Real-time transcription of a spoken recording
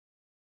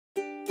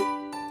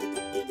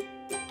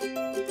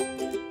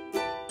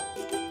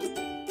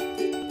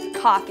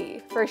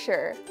coffee, for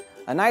sure.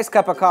 A nice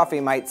cup of coffee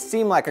might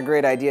seem like a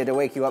great idea to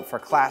wake you up for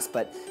class,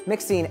 but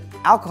mixing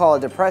alcohol, a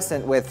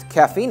depressant, with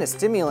caffeine, a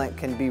stimulant,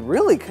 can be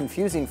really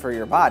confusing for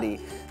your body.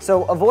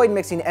 So avoid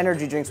mixing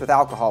energy drinks with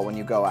alcohol when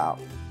you go out.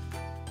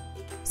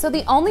 So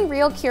the only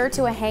real cure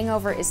to a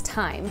hangover is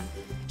time.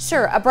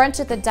 Sure, a brunch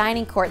at the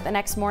dining court the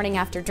next morning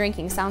after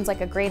drinking sounds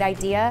like a great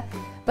idea,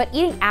 but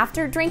eating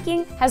after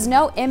drinking has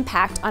no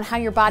impact on how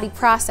your body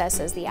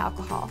processes the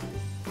alcohol.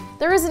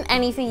 There isn't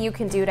anything you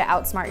can do to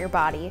outsmart your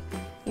body.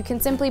 You can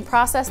simply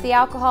process the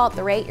alcohol at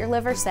the rate your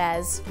liver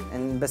says.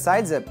 And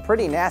besides a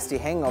pretty nasty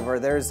hangover,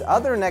 there's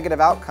other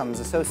negative outcomes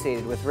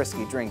associated with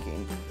risky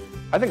drinking.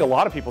 I think a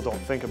lot of people don't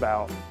think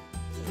about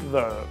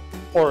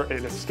or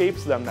it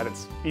escapes them that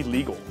it's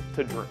illegal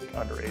to drink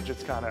underage.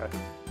 It's kind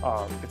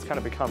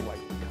of become like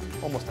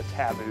almost a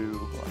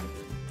taboo.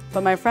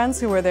 But my friends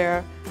who were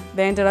there,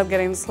 they ended up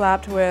getting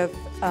slapped with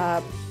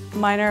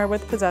minor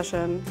with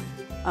possession.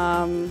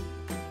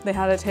 They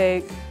had to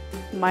take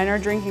minor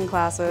drinking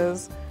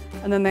classes,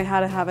 and then they had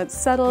to have it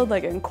settled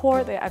like in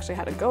court. They actually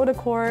had to go to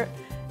court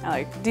and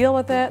like deal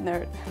with it, and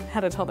they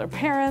had to tell their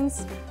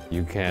parents.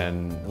 You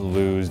can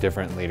lose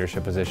different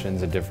leadership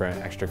positions at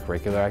different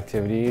extracurricular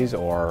activities,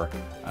 or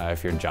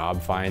if your job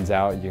finds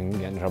out, you can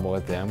get in trouble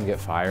with them, get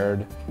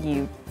fired.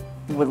 You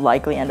would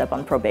likely end up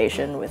on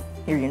probation with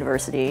your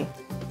university.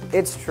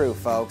 It's true,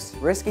 folks.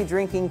 Risky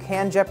drinking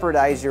can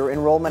jeopardize your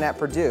enrollment at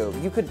Purdue.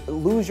 You could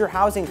lose your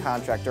housing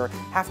contract or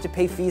have to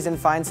pay fees and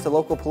fines to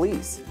local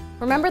police.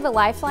 Remember the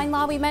Lifeline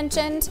law we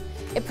mentioned?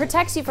 It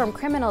protects you from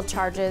criminal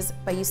charges,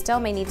 but you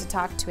still may need to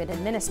talk to an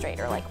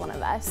administrator like one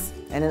of us.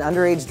 And an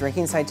underage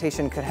drinking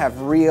citation could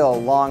have real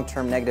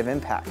long-term negative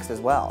impacts as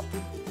well.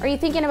 Are you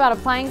thinking about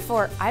applying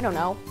for, I don't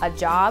know, a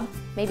job,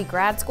 maybe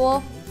grad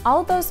school?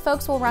 All of those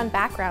folks will run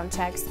background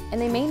checks, and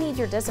they may need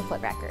your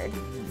discipline record.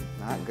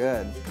 Not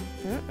good.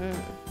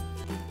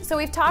 So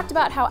we've talked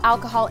about how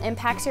alcohol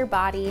impacts your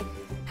body,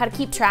 how to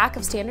keep track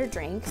of standard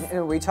drinks.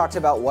 And we talked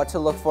about what to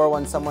look for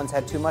when someone's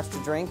had too much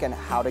to drink and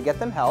how to get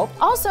them help.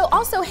 Also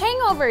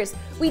hangovers.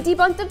 We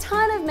debunked a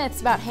ton of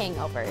myths about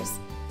hangovers.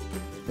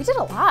 We did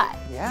a lot.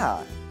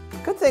 Yeah.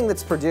 Good thing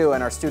that's Purdue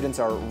and our students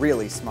are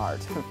really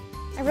smart.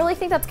 I really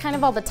think that's kind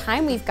of all the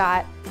time we've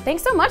got.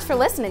 Thanks so much for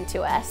listening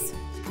to us.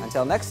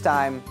 Until next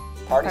time,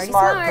 party Party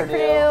smart,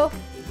 Purdue.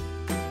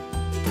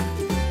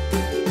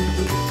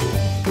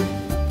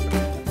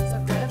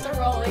 So credits are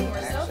rolling.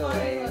 We're so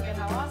funny. Look at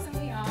how awesome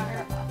we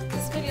are.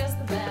 This video's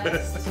the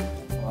best.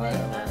 Whatever.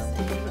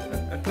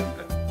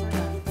 We're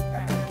done.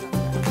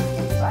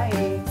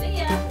 Bye.